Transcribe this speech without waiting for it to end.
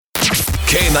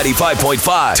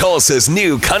K95.5, Tulsa's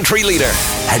new country leader.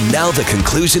 And now the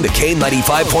conclusion to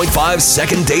K95.5's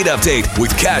second date update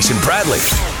with Cash and Bradley.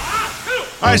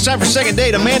 All right, it's time for second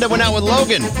date. Amanda went out with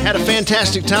Logan, had a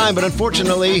fantastic time, but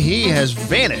unfortunately, he has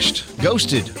vanished,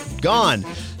 ghosted, gone.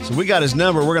 So we got his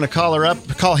number. We're going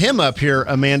to call him up here,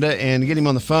 Amanda, and get him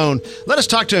on the phone. Let us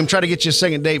talk to him, try to get you a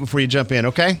second date before you jump in,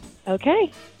 okay?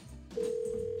 Okay.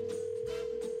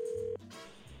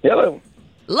 Hello.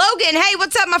 Logan, hey,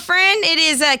 what's up, my friend? It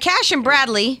is Cash and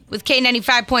Bradley with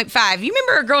K95.5. You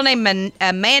remember a girl named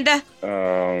Amanda?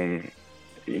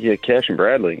 Yeah, Cash and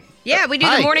Bradley. Yeah, we do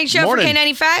the morning show for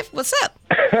K95. What's up?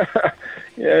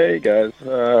 Yeah, hey guys.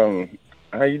 How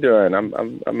you doing?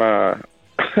 I'm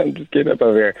I'm just getting up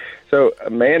over here. So,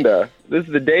 Amanda, this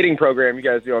is the dating program you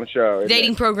guys do on the show. Isn't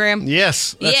Dating it? program.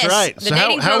 Yes, that's right. The So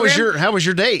how was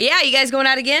your date? Yeah, you guys going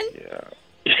out again?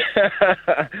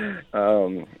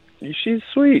 Yeah. She's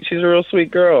sweet. She's a real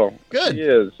sweet girl. Good. She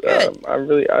is. Good.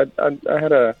 I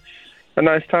had a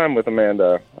nice time with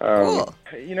Amanda. Cool.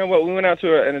 You know what? We went out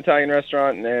to an Italian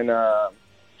restaurant and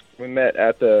we met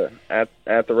at the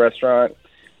restaurant,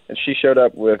 and she showed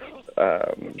up with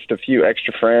just a few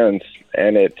extra friends,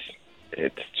 and it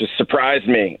just surprised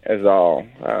me as all.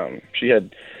 She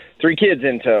had 3 kids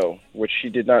in tow, which she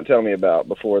did not tell me about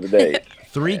before the date.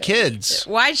 3 kids.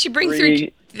 Why did she bring 3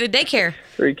 to the daycare?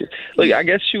 3 kids. Look, I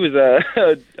guess she was a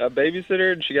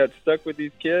babysitter, and she got stuck with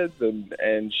these kids,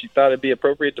 and she thought it'd be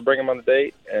appropriate to bring them on the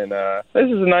date. And this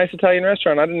is a nice Italian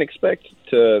restaurant. I didn't expect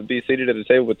to be seated at a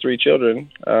table with 3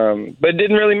 children, but it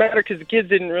didn't really matter because the kids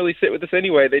didn't really sit with us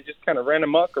anyway. They just kind of ran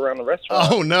amok around the restaurant.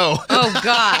 Oh, no. Oh,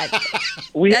 God.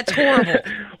 That's horrible.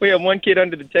 We had 1 kid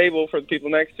under the table for the people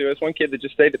next to us, 1 kid that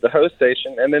just stayed at the host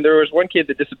station, and then there was 1 kid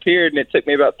that disappeared, and it took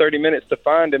me about 30 minutes to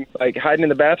find him, like hiding in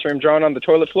the bathroom, drawing on the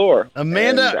toilet floor.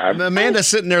 Amanda's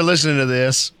sitting there listening to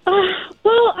this.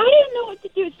 Well, I didn't know what to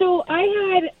do. So I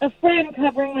had a friend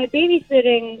covering my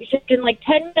babysitting shift, and like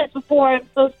 10 minutes before I'm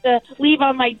supposed to leave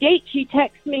on my date, she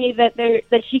texts me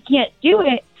that she can't do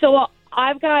it. So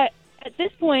I've got, at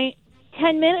this point,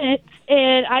 10 minutes,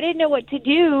 and I didn't know what to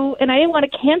do, and I didn't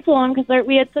want to cancel them because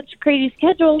we had such crazy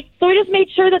schedules. So I just made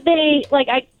sure that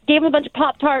I gave them a bunch of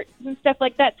Pop-Tarts and stuff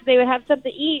like that so they would have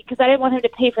something to eat because I didn't want him to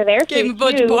pay for their food. Gave him a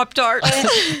bunch of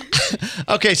Pop-Tarts.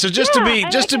 Okay, so just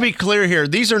to be clear here,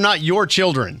 these are not your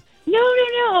children. No.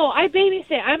 I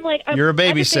babysit. You're a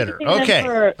babysitter.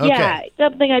 Okay. Yeah,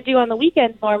 something I do on the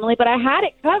weekends normally, but I had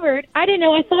it covered. I didn't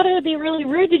know. I thought it would be really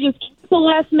rude to just cancel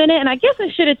last minute, and I guess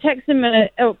I should have texted him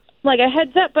a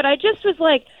heads up, but I just was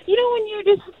like, when you're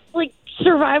just like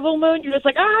survival mode, you're just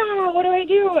like, what do I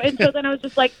do? And so then I was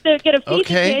just like, to get a piece of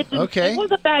kids. And it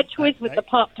was a bad choice with the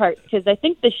Pop-Tarts because I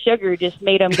think the sugar just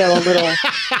made them go a little.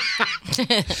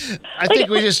 I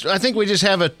think we just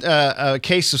have a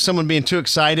case of someone being too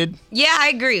excited. Yeah, I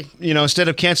agree. Instead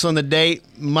of canceling the date,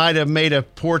 might have made a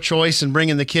poor choice in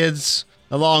bringing the kids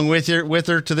along with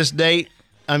her to this date.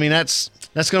 I mean, that's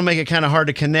going to make it kind of hard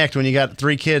to connect when you got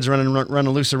 3 kids running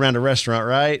loose around a restaurant,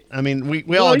 right? I mean,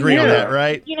 we all agree on that,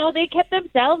 right? They kept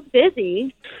themselves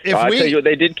busy. I tell you what,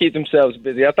 they did keep themselves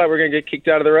busy. I thought we were going to get kicked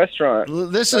out of the restaurant.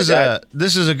 This is a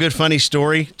good, funny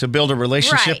story to build a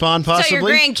relationship on, possibly. So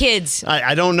your grandkids.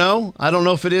 I don't know. I don't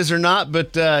know if it is or not,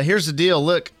 but here's the deal.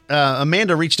 Look,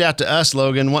 Amanda reached out to us,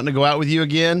 Logan, wanting to go out with you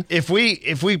again. If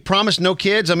we promise no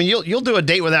kids, I mean, you'll do a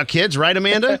date without kids, right,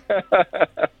 Amanda?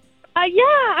 Yeah,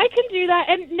 I can do that.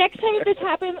 And next time if this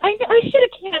happens, I should have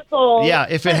canceled. Yeah,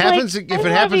 if it happens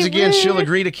again, she'll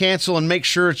agree to cancel and make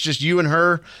sure it's just you and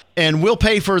her. And we'll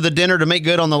pay for the dinner to make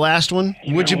good on the last one.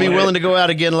 Would you be willing to go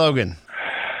out again, Logan?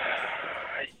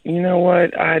 You know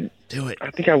what? I'd do it.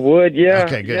 I think I would, yeah.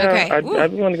 Okay, good. Yeah, Okay.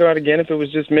 I'd be willing to go out again if it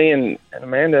was just me and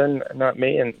Amanda, and not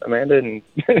me and Amanda and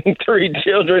 3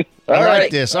 children. I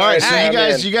like this. All right, so man.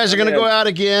 you guys are going to go out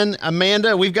again.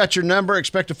 Amanda, we've got your number.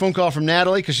 Expect a phone call from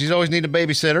Natalie because she's always need a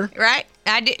babysitter. Right?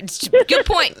 I did. Good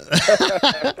point.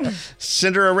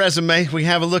 Send her a resume. We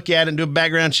have a look at it and do a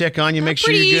background check on you, make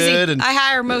sure you're Pretty good. easy. And I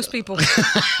hire most people.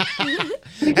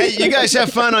 hey, you guys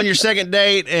have fun on your second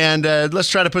date, and let's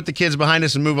try to put the kids behind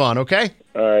us and move on, okay?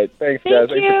 All right, thanks, guys.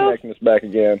 Thanks for connecting us back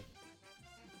again.